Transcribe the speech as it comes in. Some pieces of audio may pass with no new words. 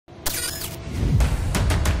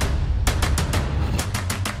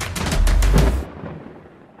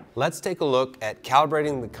Let's take a look at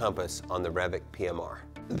calibrating the compass on the REVIC PMR.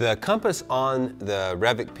 The compass on the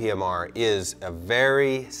REVIC PMR is a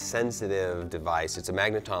very sensitive device. It's a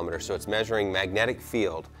magnetometer, so it's measuring magnetic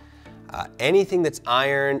field. Anything that's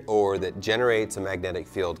iron or that generates a magnetic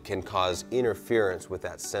field can cause interference with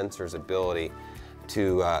that sensor's ability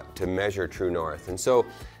to measure true north. And so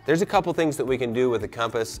there's a couple things that we can do with the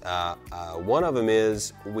compass. One of them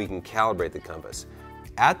is we can calibrate the compass.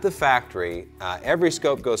 At the factory, every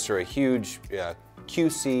scope goes through a huge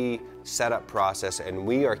QC setup process, and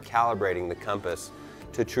we are calibrating the compass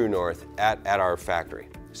to true north at our factory.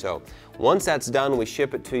 So once that's done, we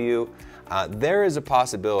ship it to you. There is a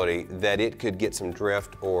possibility that it could get some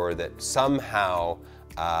drift, or that somehow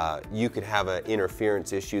you could have an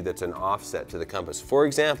interference issue that's an offset to the compass. For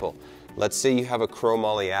example, let's say you have a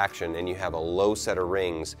chromoly action and you have a low set of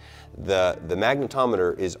rings. The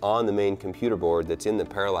magnetometer is on the main computer board that's in the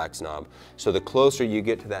parallax knob. So the closer you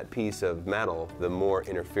get to that piece of metal, the more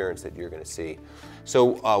interference that you're going to see.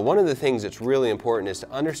 So one of the things that's really important is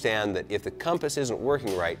to understand that if the compass isn't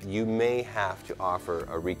working right, you may have to offer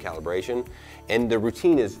a recalibration. And the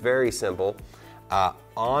routine is very simple.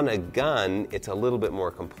 On a gun, it's a little bit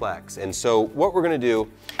more complex. And so what we're going to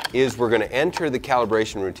do is we're going to enter the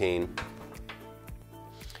calibration routine,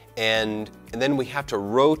 and then we have to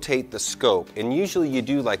rotate the scope. And usually you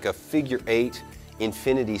do like a figure 8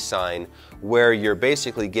 infinity sign, where you're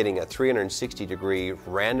basically getting a 360-degree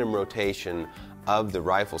random rotation of the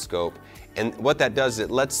rifle scope. And what that does is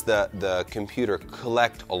it lets the computer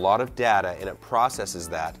collect a lot of data, and it processes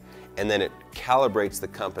that, and then it calibrates the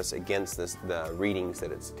compass against the readings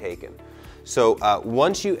that it's taken. So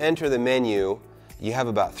once you enter the menu, you have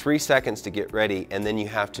about 3 seconds to get ready, and then you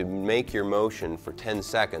have to make your motion for 10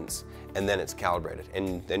 seconds, and then it's calibrated,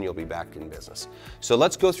 and then you'll be back in business. So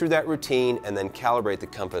let's go through that routine and then calibrate the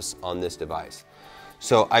compass on this device.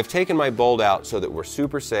 So I've taken my bolt out so that we're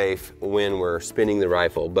super safe when we're spinning the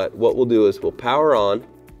rifle, but what we'll do is we'll power on,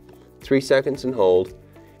 3 seconds and hold,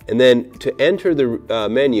 and then to enter the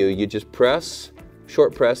menu, you just press,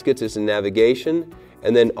 short press gets us in navigation,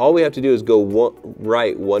 and then all we have to do is go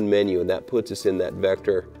right one menu, and that puts us in that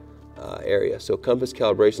vector area. So compass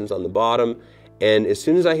calibration's on the bottom, and as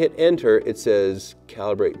soon as I hit enter, it says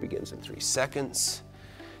calibrate begins in 3 seconds.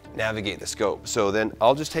 Navigate the scope. So then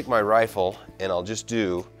I'll just take my rifle and I'll just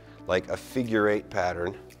do like a figure 8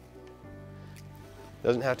 pattern.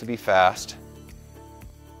 Doesn't have to be fast.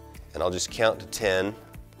 And I'll just count to 10.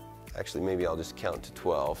 Actually, maybe I'll just count to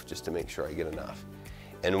 12 just to make sure I get enough.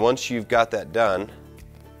 And once you've got that done,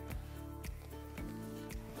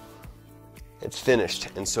 it's finished,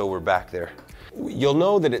 and so we're back there. You'll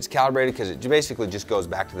know that it's calibrated because it basically just goes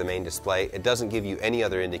back to the main display. It doesn't give you any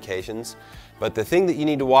other indications. But the thing that you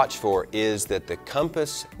need to watch for is that the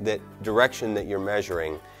compass, that direction that you're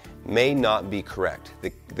measuring, may not be correct.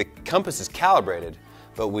 The compass is calibrated,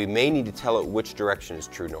 but we may need to tell it which direction is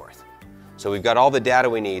true north. So we've got all the data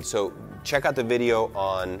we need. So check out the video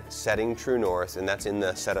on setting true north, and that's in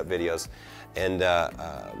the setup videos. And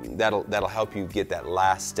that'll help you get that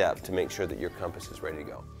last step to make sure that your compass is ready to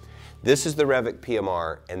go. This is the REVIC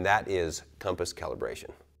PMR, and that is compass calibration.